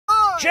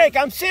Jake,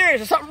 I'm serious.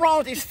 There's something wrong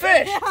with these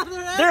fish.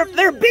 Yeah,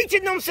 they're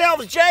beaching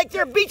themselves, Jake.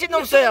 They're beaching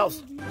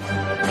themselves.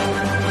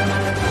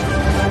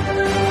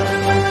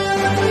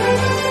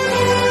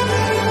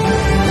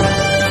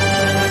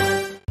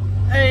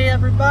 Hey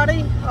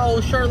everybody,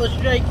 Shirtless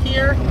Jake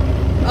here.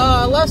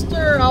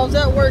 Lester, I was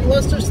at work.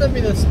 Lester sent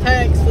me this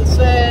text that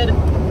said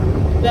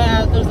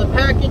that there's a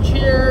package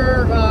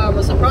here,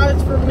 a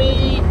surprise for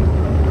me,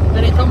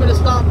 and he told me to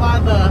stop by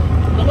the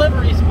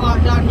delivery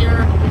spot down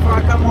here before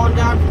I come on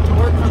down to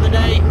work for the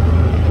day.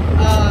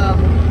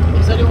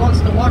 He said he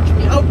wants to watch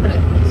me open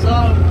it, so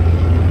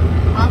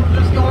I'm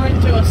just going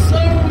to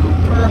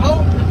assume or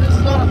hope that this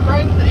is not a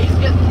prank that he's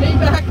getting me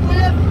back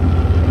with,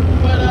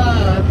 but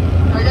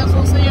I guess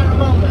we'll see in a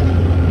moment.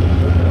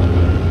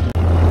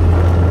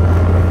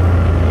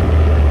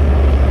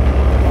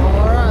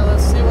 Alright,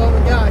 let's see what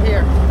we got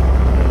here.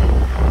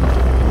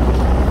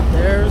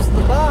 There's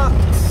the box.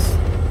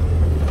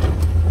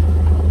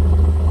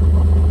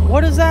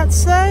 What does that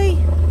say?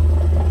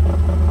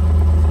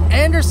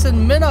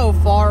 Anderson Minnow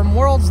Farm,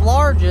 world's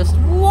largest.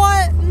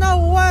 What?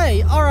 No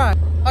way. Alright.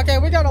 Okay,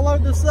 we gotta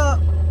load this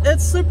up.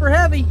 It's super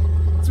heavy.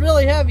 It's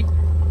really heavy.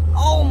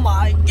 Oh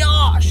my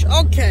gosh.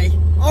 Okay.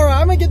 Alright,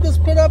 I'm gonna get this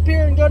put up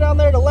here and go down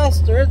there to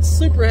Lester. It's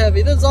super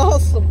heavy. This is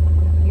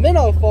awesome.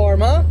 Minnow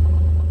Farm, huh?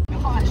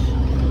 Gosh.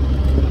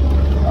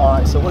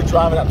 Alright, so we're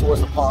driving up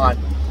towards the pond.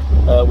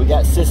 We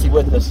got Sissy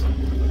with us.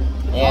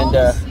 And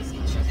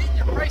Sissy, she's eating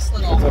your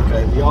bracelet off. It's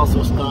okay. We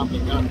also stopped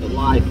and got the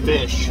live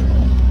fish.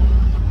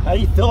 How do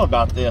you feel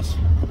about this?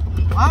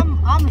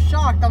 I'm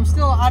shocked.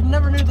 I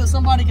never knew that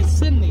somebody could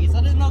send these.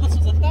 I didn't know this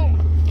was a thing.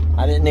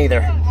 I didn't either.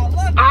 Yeah, I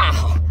love it.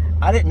 Ow!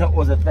 I didn't know it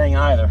was a thing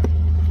either.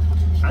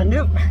 I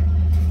knew.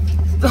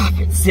 Stop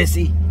it,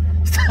 Sissy.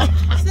 Stop.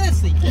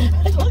 Sissy.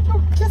 Hey, let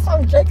go kiss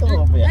on Jake a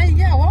little bit. Hey,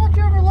 yeah, why don't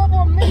you ever love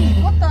on me?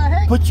 What the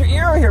heck? Put your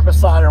ear here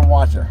beside her and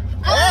watch her.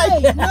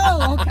 Hey,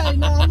 no, okay,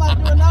 no, I'm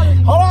not doing that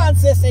anymore. Hold on,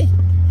 Sissy.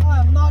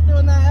 I'm not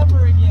doing that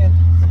ever again.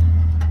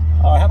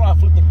 All right, how about I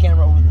flip the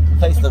camera over and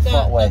face the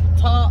front way?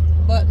 The top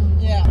button,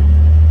 yeah.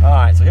 All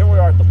right, so here we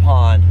are at the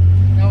pond.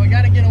 No, we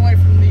got to get away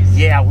from these.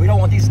 Yeah, we don't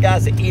want these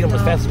guys to eat them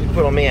as fast as we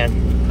put them in.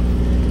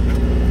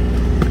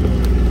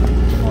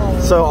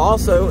 So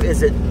also,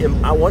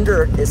 I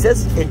wonder, it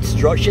says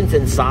instructions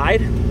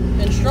inside.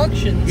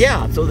 Instructions?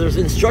 Yeah, so there's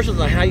instructions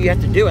on how you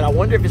have to do it. I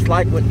wonder if it's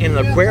like in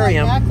an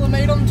aquarium. Like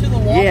acclimate them to the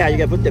water? Yeah, you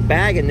got to put the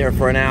bag in there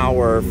for an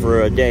hour or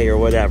for a day or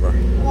whatever.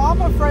 Well,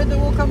 I'm afraid that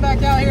we'll come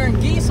back out here and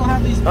geese will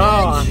have these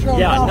bags strung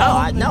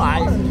yeah,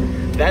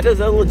 that is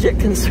a legit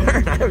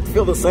concern. I would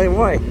feel the same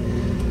way.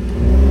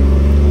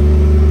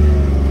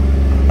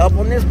 Up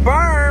on this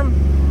berm.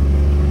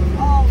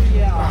 Oh,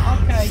 yeah,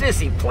 okay.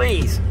 Sissy,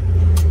 please.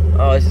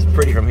 Oh, this is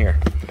pretty from here.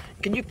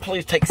 Can you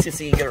please take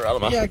Sissy and get her out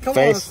of my face? Yeah, come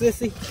on,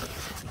 Sissy.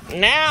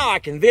 Now I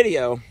can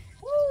video.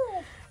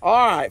 Woo.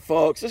 All right,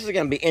 folks, this is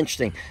going to be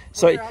interesting.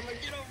 So, here, I'm gonna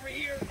get over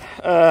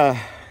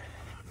here.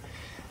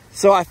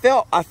 So I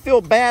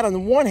feel bad on the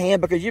one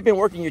hand because you've been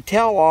working your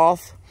tail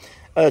off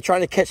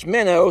trying to catch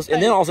minnows,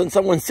 and then all of a sudden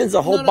someone sends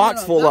a whole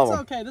box full of them.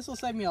 That's okay. This will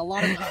save me a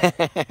lot of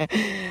time.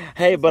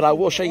 Hey, but I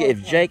will show you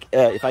if Jake,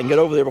 if I can get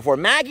over there before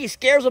Maggie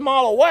scares them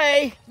all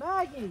away.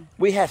 Maggie.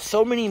 We have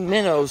so many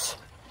minnows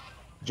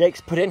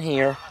Jake's put in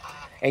here,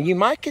 and you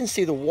might can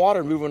see the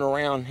water moving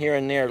around here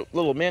and there,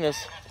 little minnows.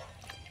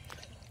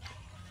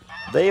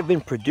 They have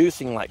been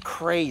producing like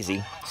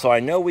crazy, so I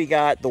know we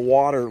got the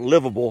water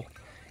livable,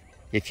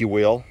 if you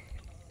will.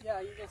 Yeah,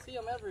 you can see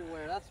them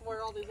everywhere. That's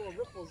where all these little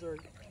ripples are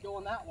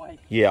going that way.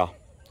 Yeah.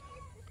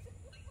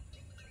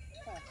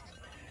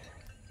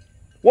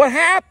 What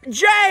happened?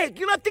 Jake,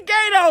 you left the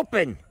gate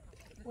open.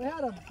 We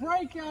had a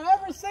breakout.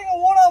 Every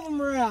single one of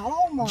them are out.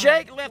 Oh my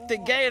Jake left the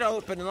gate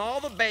open and all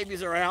the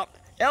babies are out.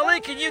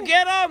 Ellie, can you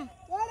get them?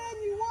 Why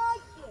didn't you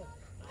watch it?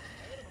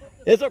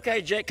 It's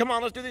okay, Jake. Come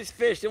on, let's do these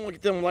fish. Then we'll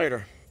get them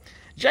later.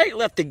 Jake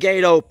left the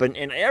gate open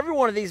and every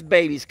one of these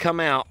babies come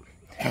out.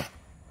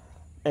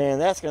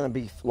 And that's going to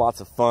be lots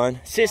of fun.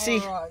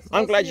 Sissy, right, so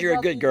I'm glad you're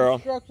a good girl.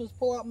 Instructions.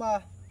 Pull out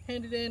my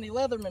handy dandy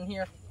Leatherman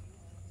here.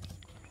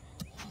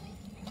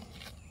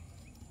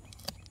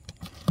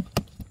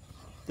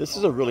 This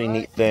is a really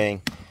neat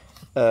thing.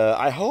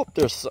 I hope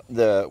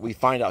we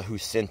find out who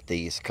sent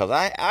these, because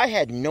I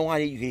had no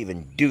idea you could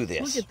even do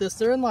this. Look at this.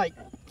 They're in like,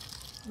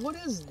 what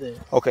is this?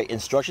 Okay,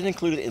 instructions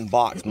included in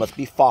box must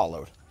be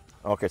followed.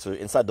 Okay, so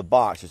inside the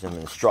box there's an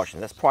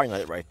instruction. That's probably not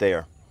it right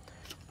there.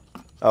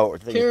 Oh,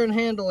 care and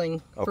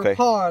handling for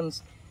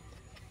ponds.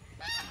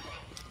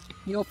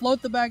 You'll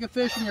float the bag of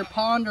fish in your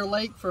pond or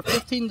lake for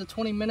 15 to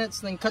 20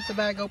 minutes, then cut the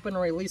bag open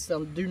and release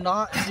them. Do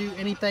not do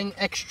anything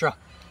extra.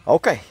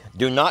 Okay,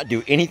 do not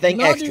do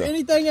anything extra. Do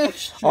anything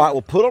extra. All right,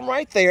 we'll put them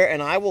right there,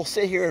 and I will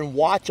sit here and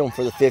watch them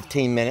for the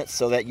 15 minutes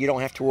so that you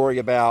don't have to worry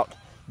about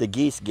the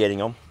geese getting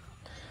them.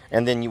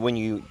 And then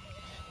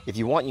if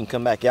you want, you can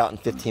come back out in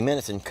 15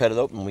 minutes and cut it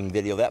open, and we can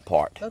video that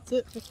part. That's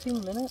it,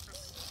 15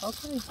 minutes?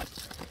 Okay.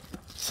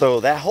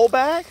 So that whole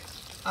bag?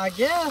 I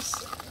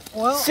guess.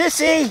 Well,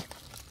 Sissy!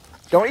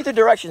 Don't eat the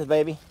directions,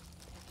 baby.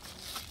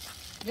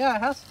 Yeah, it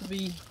has to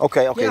be.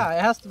 Okay, okay. Yeah,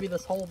 it has to be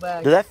this whole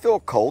bag. Does that feel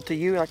cold to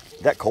you, like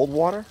that cold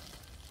water?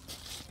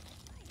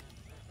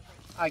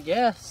 I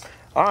guess.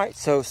 All right,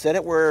 so set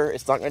it where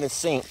it's not going to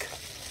sink.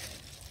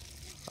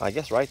 I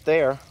guess right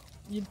there.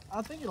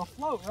 I think it'll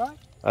float, right?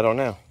 I don't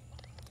know.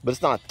 But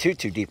it's not too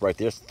deep right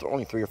there. It's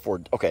only 3 or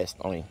 4. Okay, it's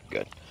only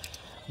good.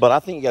 But I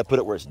think you got to put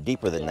it where it's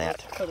deeper than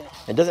that.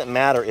 It doesn't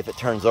matter if it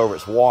turns over,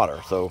 it's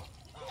water. So,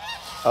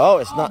 oh,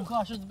 it's not. Oh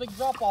gosh, there's a big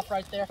drop off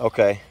right there.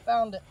 Okay.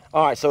 Found it.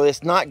 All right, so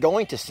it's not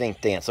going to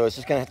sink then. So it's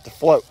just going to have to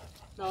float.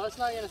 No, it's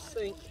not going to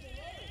sink.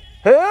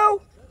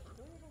 Who?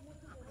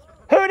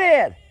 Who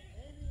did?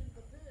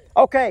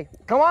 Okay,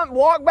 come on,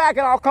 walk back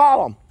and I'll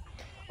call them.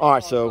 All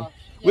right, so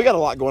we got a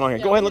lot going on here.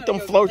 Go ahead and let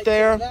them float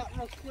there.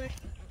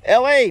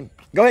 Ellie,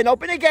 go ahead and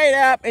open the gate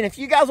up, and if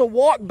you guys will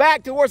walk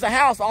back towards the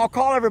house, I'll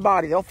call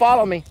everybody. They'll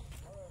follow me.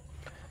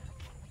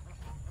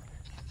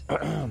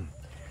 All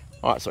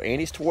right, so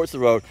Andy's towards the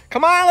road.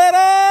 Come on,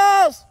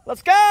 littles!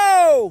 Let's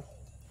go!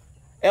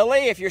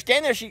 Ellie, if you're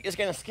standing there, it's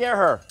going to scare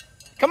her.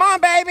 Come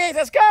on, babies,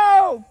 let's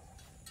go!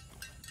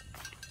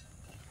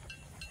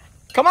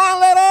 Come on,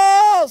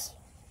 littles!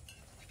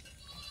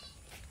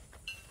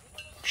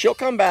 She'll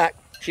come back.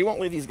 She won't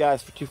leave these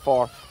guys for too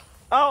far.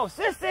 Oh,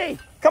 Sissy!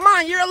 Come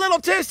on, you're a little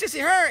too,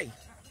 Sissy, hurry!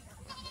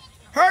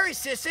 Hurry,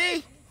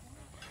 Sissy!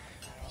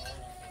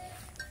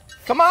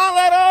 Come on,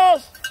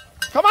 littles!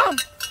 Come on!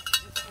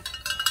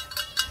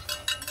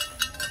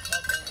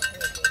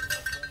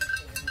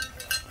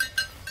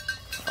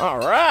 All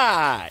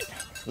right.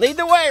 Lead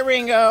the way,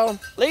 Ringo.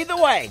 Lead the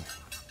way.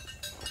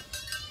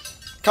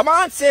 Come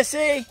on,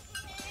 Sissy.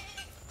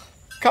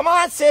 Come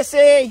on,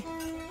 Sissy.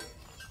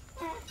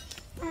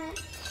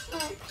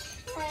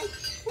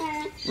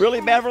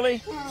 Really,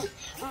 Beverly?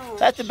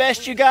 That's the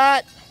best you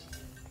got?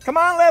 Come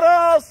on,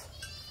 littles.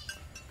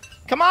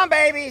 Come on,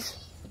 babies.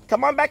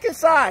 Come on back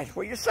inside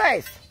where you're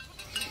safe.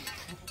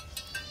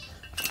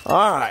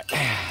 All right.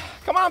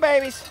 Come on,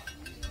 babies.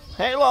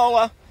 Hey,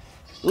 Lola.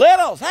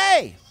 Littles,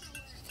 hey.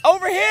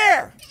 Over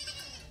here.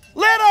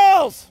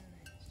 Littles.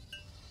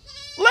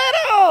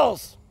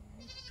 Littles.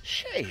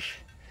 Sheesh.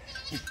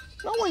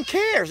 No one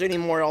cares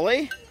anymore,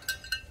 Ollie.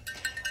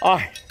 All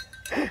right.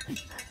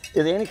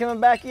 Is Annie coming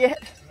back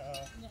yet?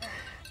 No.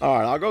 All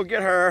right, I'll go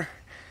get her.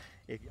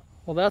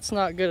 Well, that's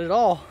not good at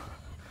all.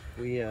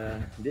 We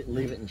didn't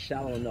leave it in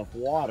shallow enough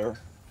water,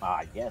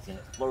 I guess, and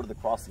it floated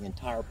across the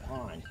entire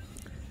pond.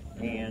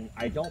 And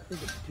I don't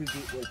think it's too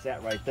deep where it's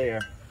at right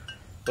there.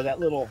 But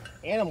that little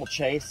animal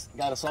chase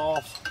got us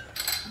off.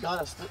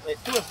 It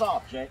threw us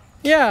off, Jake.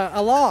 Yeah,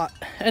 a lot.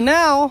 And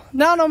now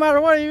no matter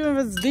what, even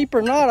if it's deep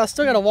or not, I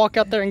still got to walk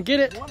out there and get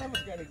it. One of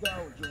us got to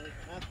go, Jake.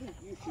 I think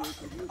you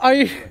should. Are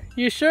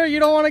you sure you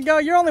don't want to go?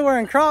 You're only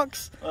wearing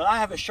Crocs. Well, I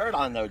have a shirt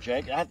on though,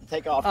 Jake. I have to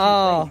take off two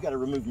things. You got to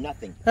remove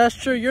nothing. That's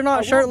true. You're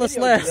not shirtless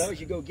less.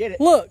 You go get it.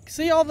 Look,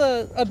 see all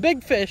a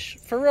big fish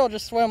for real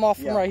just swam off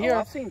from right here.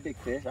 I've seen big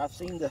fish. I've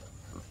seen the.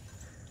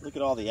 Look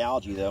at all the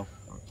algae though.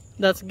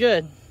 That's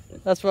good.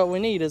 That's what we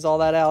need is all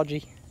that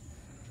algae.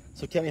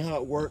 So tell me how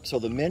it works. So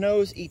the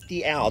minnows eat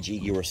the algae,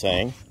 you were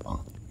saying.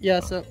 Yeah.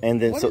 So.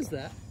 And then what is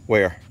that?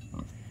 Where?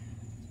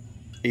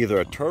 Either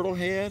a turtle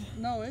head?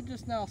 No, it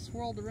just now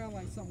swirled around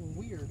like something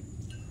weird.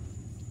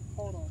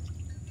 Hold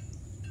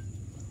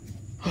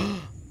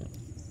on.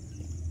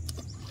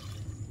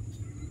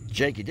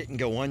 Jake, it didn't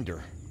go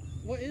under.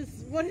 What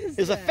is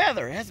It's that? A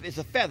feather. It's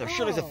a feather. Oh.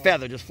 Surely it's a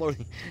feather just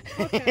floating.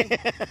 Okay.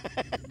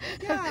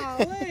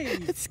 Golly.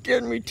 It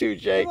scared me too,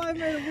 Jake. Well, I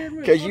made a weird move.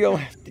 Because you don't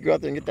have to go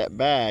out there and get that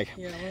bag.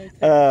 Yeah,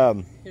 let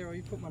me take here, will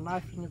you put my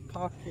knife in your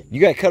pocket?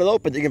 You gotta cut it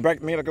open. You can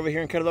bring me back over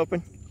here and cut it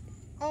open.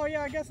 Oh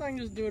yeah, I guess I can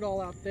just do it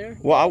all out there.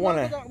 Well, I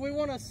wanna. We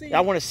wanna see.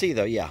 I wanna see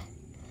though. Yeah.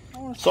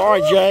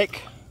 Sorry,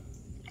 Jake.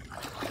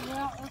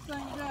 Yeah, this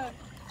ain't good.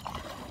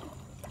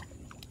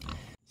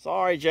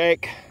 Sorry,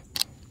 Jake.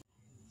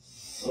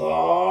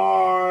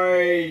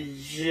 Sorry,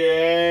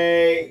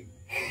 Jake.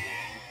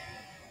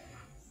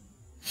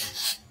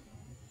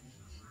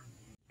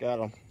 Got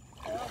him.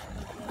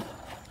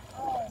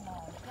 Oh my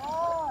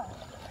God.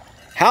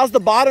 How's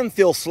the bottom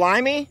feel?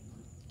 Slimy?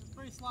 It's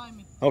pretty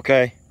slimy.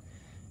 Okay.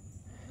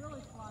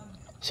 Really slimy.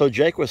 So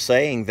Jake was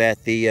saying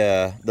that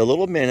the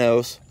little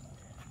minnows.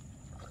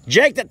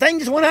 Jake, that thing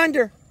just went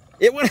under.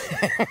 It went.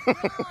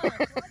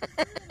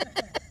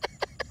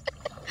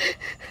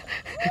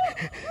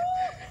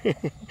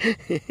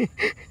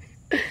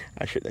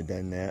 I shouldn't have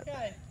done that.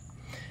 Okay.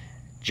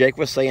 Jake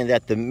was saying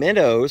that the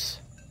minnows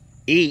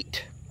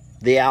eat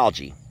the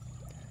algae.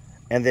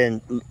 And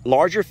then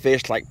larger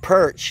fish like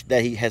perch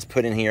that he has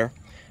put in here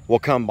will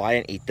come by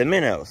and eat the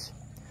minnows.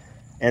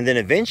 And then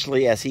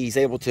eventually, as he's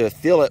able to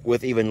fill it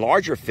with even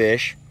larger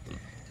fish,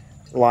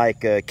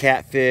 like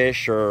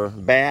catfish or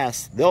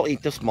bass, they'll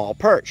eat the small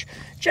perch.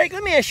 Jake,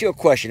 let me ask you a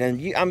question,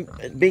 and I'm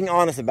being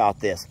honest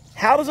about this.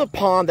 How does a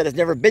pond that has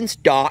never been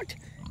stocked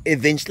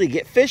eventually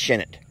get fish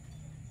in it?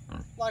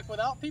 Like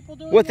without people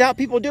doing Without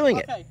people doing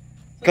it. Okay.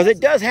 Because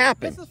it does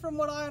happen. This is from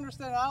what I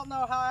understand. I don't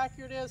know how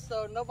accurate it is,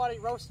 so nobody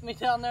roast me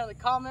down there in the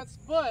comments,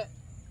 but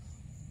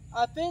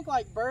I think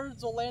like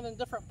birds will land in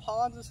different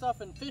ponds and stuff,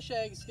 and fish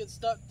eggs get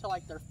stuck to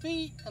like their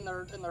feet and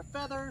their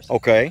feathers.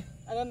 Okay.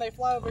 And then they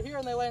fly over here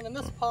and they land in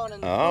this pond.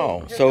 And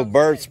oh, so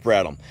birds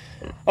spread them.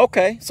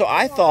 Okay, so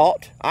I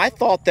thought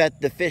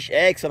that the fish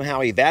egg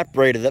somehow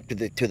evaporated up to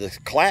the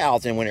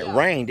clouds, and when it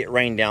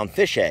rained down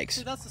fish eggs.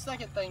 See, that's the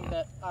second thing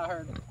that I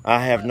heard.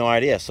 I have no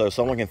idea, so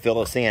someone can fill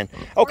us in.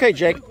 Okay,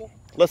 Jake,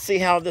 let's see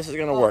how this is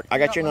going to work. I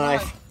got your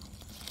knife.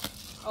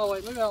 Oh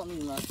wait, maybe I don't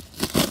need a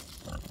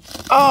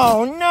knife.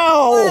 Oh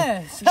no,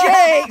 yes.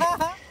 Jake!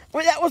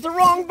 Well, that was the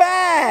wrong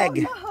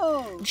bag.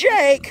 Oh, no.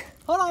 Jake.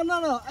 Hold on,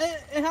 no.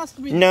 It has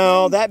to be.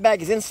 No, that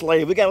bag is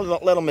insulated. We gotta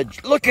let them.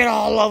 Look at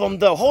all of them,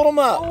 though. Hold them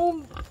up.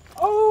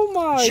 Oh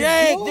my!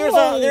 Jake,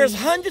 God. there's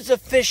hundreds of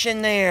fish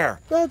in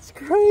there. That's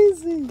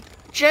crazy.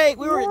 Jake,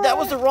 that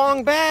was the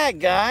wrong bag,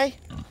 guy.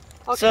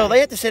 Okay. So they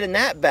have to sit in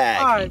that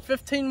bag. All right,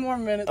 15 more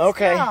minutes.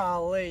 Okay.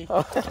 Golly.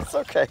 Oh, that's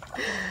okay.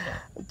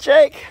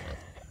 Jake,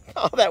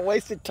 that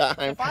wasted time.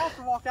 If I have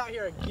to walk out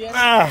here again.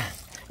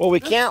 Well, we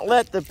can't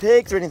let the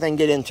pigs or anything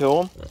get into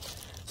them.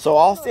 So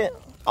I'll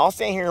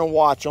stand here and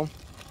watch them.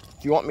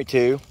 If you want me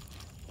to.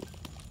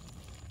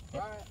 All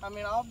right. I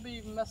mean, I'll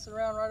be messing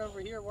around right over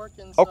here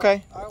working. So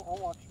okay. I'll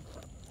watch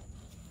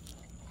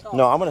you.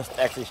 No, I'm going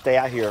to actually stay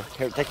out here.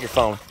 Here, take your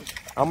phone.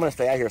 I'm going to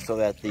stay out here so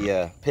that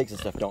the pigs and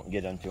stuff don't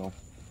get into them.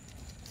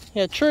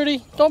 Yeah,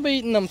 Trudy, don't be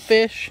eating them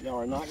fish. No,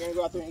 we're not going to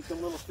go out there and eat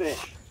them little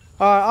fish.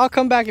 All right, I'll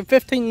come back in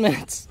 15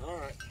 minutes. All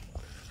right.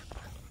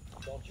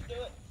 Don't you do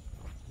it.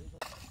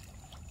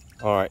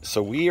 All right,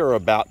 so we are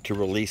about to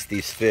release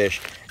these fish.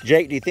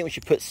 Jake, do you think we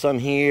should put some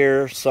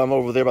here, some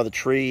over there by the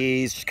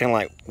trees, just kind of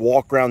like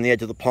walk around the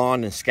edge of the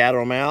pond and scatter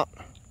them out?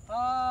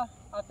 I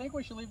think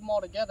we should leave them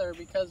all together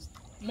because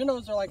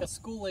minnows are like a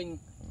schooling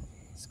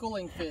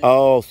fish.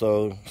 Oh,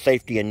 so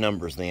safety in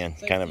numbers then,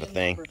 safety kind of a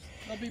thing. Numbers.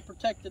 They'll be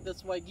protected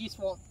this way. Geese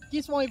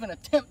won't even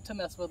attempt to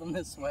mess with them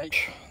this way.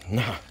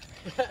 No,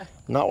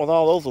 not with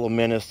all those little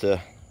minnows to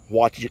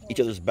watch each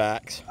other's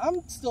backs.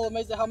 I'm still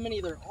amazed at how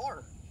many there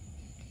are.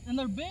 And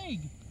they're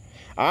big.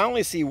 I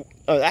only see,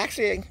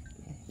 actually,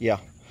 yeah.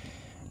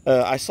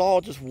 I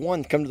saw just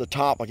one come to the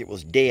top like it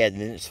was dead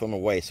and then it swam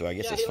away, so I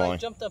guess it's fine.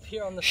 Like jumped up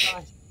here on the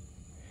side.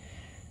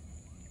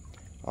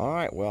 All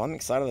right, well, I'm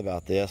excited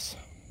about this.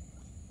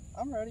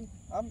 I'm ready.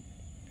 Has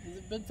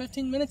it been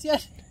 15 minutes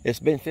yet? It's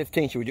been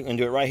 15. Should we do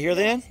it right here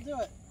then? Let's do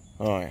it.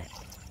 All right.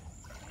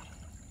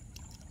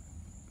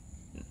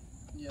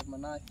 You have my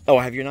knife. Oh,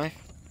 I have your knife?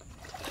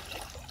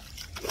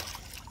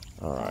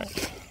 All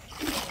right.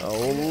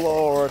 Oh,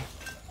 Lord.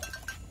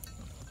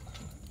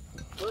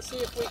 Let's see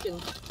if we can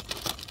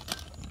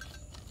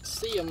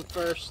see them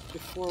first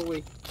before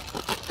we...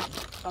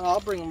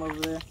 I'll bring them over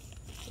there.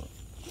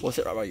 What's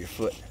it right by your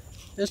foot?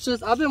 It's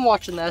just, I've been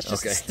watching that. It's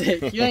just a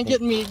stick. You ain't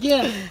getting me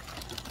again.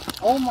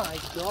 Oh my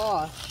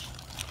gosh.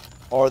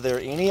 Are there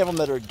any of them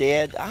that are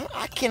dead?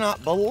 I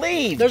cannot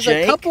believe, There's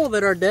Jake. a couple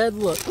that are dead.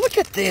 Look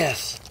at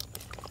this.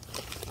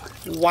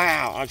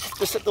 Wow. I'll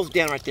just set those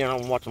down right there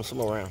and I'll watch them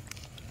swim around.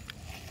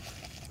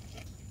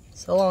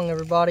 So long,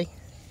 everybody.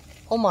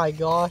 Oh my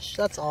gosh,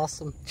 that's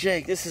awesome.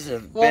 Jake, this is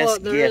a well,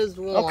 best there gift. Is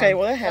one. Okay,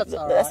 well, that's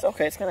right.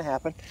 okay. It's going to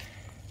happen.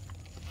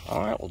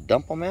 All right, we'll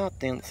dump them out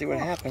then. Let's see what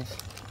happens.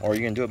 Or are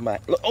you going to do it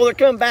back? Look, oh, they're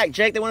coming back,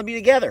 Jake. They want to be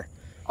together.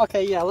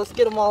 Okay, yeah, let's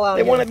get them all out.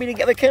 They want to be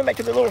together. They're coming back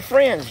to their little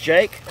friends,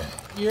 Jake.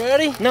 You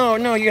ready? No,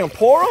 you're going to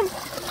pour them?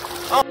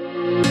 Oh.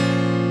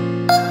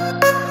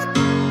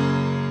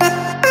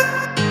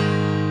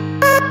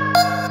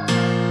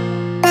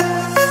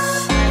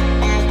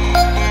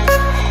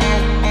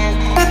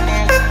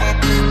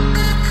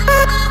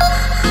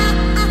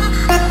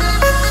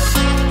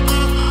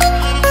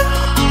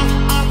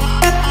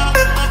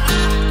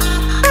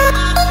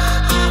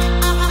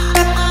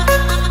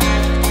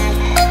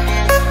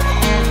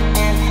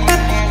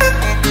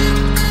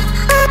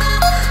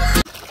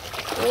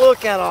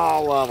 Look at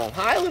all of them.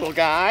 Hi, little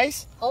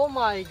guys. Oh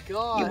my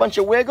god. You bunch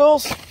of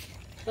wiggles.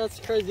 That's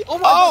crazy. Oh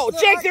my god.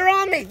 Jake, they're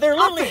on me. They're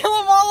literally. I feel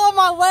them all on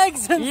my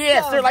legs and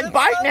yes, stuff. they're like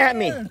biting at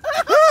me.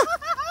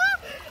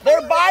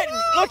 They're biting.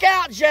 Look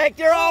out, Jake.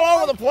 They're all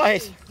over the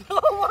place.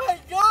 Oh my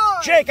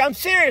god. Jake, I'm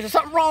serious. There's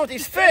something wrong with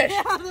these fish.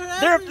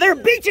 Yeah, they're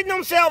beaching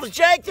themselves,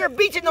 Jake. They're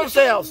beaching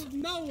themselves.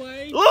 No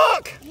way.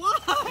 Look.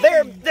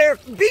 Why? They're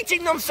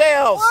beaching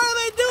themselves. Why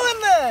are they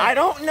doing that? I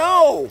don't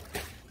know.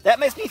 That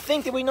makes me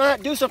think that we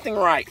not do something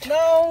right.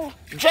 No.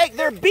 Jake,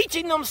 they're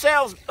beaching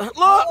themselves. Look.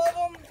 All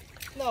of them?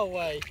 No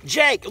way.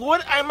 Jake,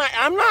 what am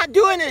I'm not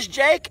doing this,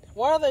 Jake.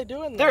 Why are they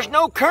doing that? There's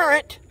no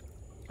current.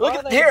 Look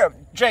at here,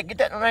 Jake, get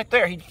that one right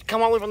there. He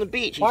come all over on the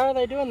beach. Why are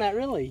they doing that,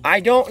 really? I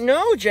don't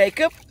know,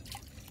 Jacob.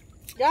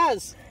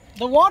 Guys,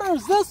 the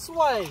water's this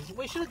way.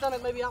 We should have done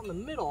it maybe out in the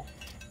middle.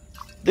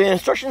 The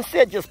instructions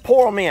said just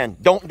pour them in.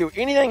 Don't do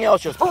anything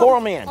else, just pour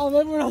them in. Oh,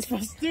 maybe we're not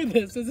supposed to do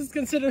this. Is this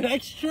considered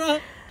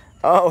extra?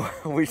 Oh,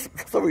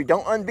 so we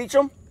don't unbeach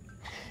them?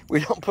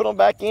 We don't put them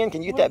back in?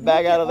 Can you get that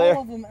bag out of there?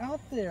 All of them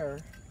out there.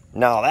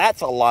 No,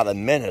 that's a lot of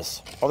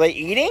minnows. Are they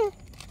eating?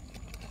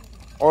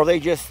 Or are they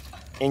just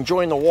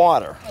enjoying the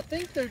water. I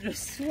think they're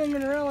just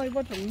swimming around like a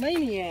bunch of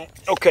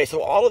maniacs. Okay,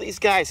 so all of these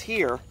guys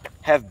here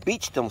have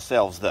beached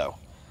themselves, though.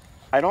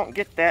 I don't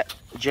get that,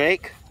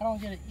 Jake. I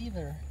don't get it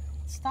either.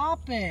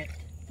 Stop it.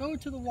 Go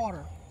to the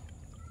water.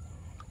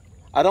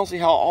 I don't see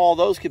how all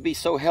those could be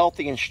so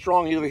healthy and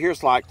strong. You over here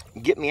is like,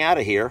 get me out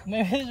of here.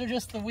 Maybe these are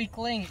just the weak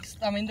links.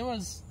 I mean, there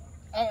was...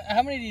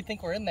 how many do you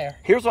think were in there?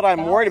 Here's what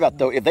I'm worried about,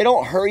 though. If they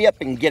don't hurry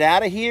up and get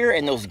out of here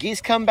and those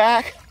geese come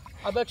back...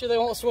 I bet you they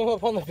won't swim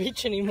up on the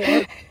beach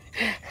anymore.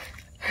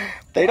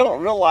 They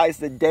don't realize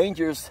the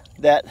dangers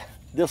that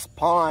this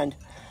pond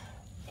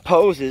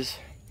poses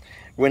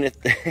when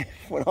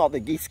when all the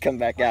geese come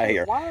back out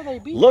here. Why are they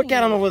beaching? Look at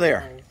them over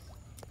there.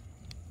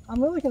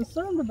 I'm really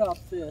concerned about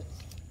this.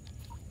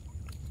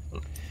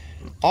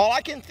 All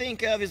I can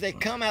think of is they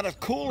come out of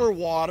cooler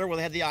water where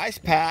they have the ice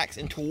packs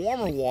into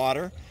warmer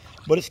water,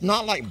 but it's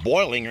not like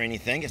boiling or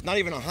anything. It's not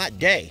even a hot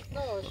day.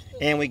 No, it's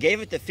just... And we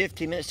gave it the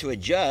 15 minutes to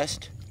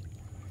adjust.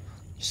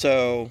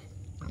 So,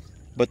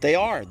 but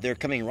they're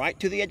coming right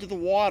to the edge of the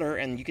water,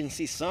 and you can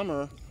see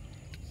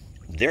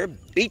they're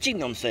beaching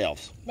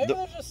themselves. Maybe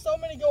there's just so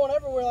many going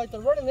everywhere, like they're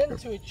running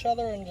into each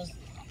other and just...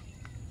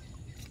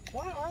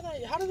 Why are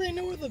they? How do they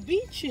know where the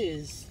beach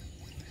is?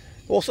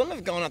 Well, some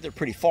have gone out there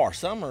pretty far.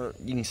 Some are,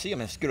 you can see them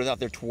have scooted out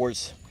there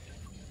towards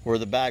where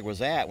the bag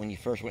was at when you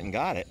first went and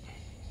got it.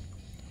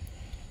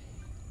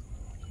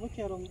 Look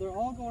at them. They're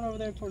all going over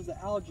there towards the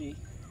algae.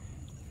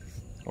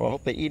 Well, I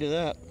hope they eat it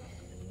up.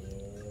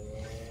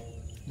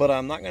 But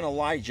I'm not going to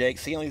lie, Jake.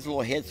 Seeing all these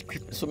little heads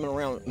swimming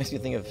around makes me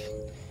think of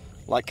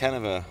like I'm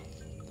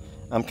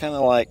kind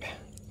of like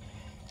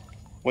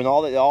when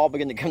they all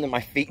began to come to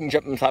my feet and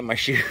jump inside my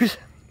shoes.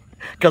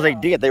 Because they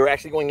did. They were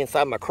actually going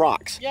inside my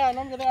Crocs. Yeah, and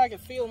under there I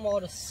could feel them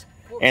all just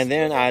and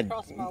then I'd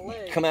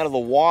come out of the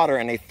water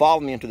and they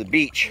followed me into the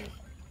beach.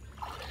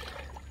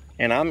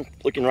 And I'm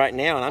looking right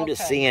now and I'm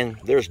just seeing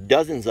there's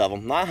dozens of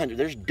them. Not hundreds,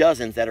 there's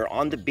dozens that are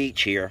on the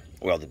beach here.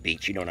 Well, the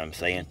beach, you know what I'm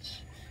saying.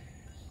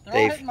 They're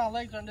all hitting my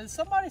legs. Did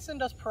somebody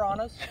send us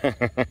piranhas?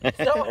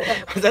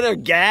 Was that a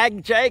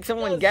gag, Jake?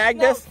 Someone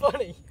gagged us? That's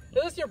funny.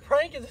 Is this your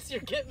prank? Is this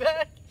your get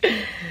back?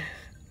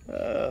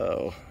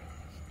 Oh.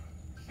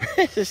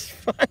 This is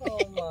funny.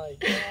 Oh my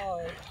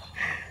God.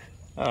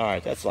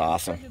 Alright, that's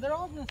awesome. They're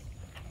all just...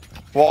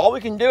 Well, all we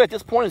can do at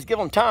this point is give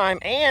them time.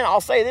 And I'll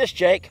say this,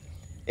 Jake.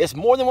 It's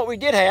more than what we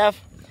did have.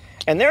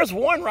 And there's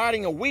one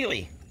riding a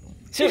wheelie.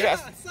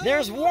 Seriously,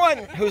 there's one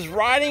who's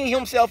riding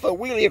himself a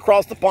wheelie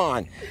across the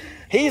pond.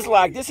 He's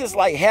like, this is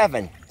like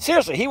heaven.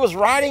 Seriously, he was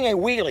riding a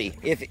wheelie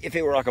if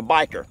it were like a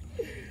biker.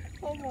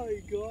 Oh my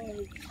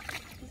God.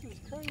 This is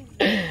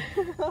crazy.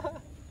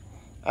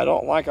 I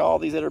don't like all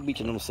these that are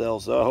beaching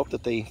themselves, so I hope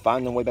that they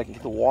find their way back into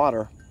the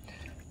water.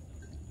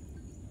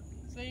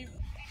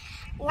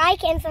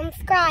 Like and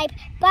subscribe.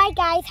 Bye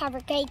guys, have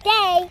a great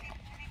day.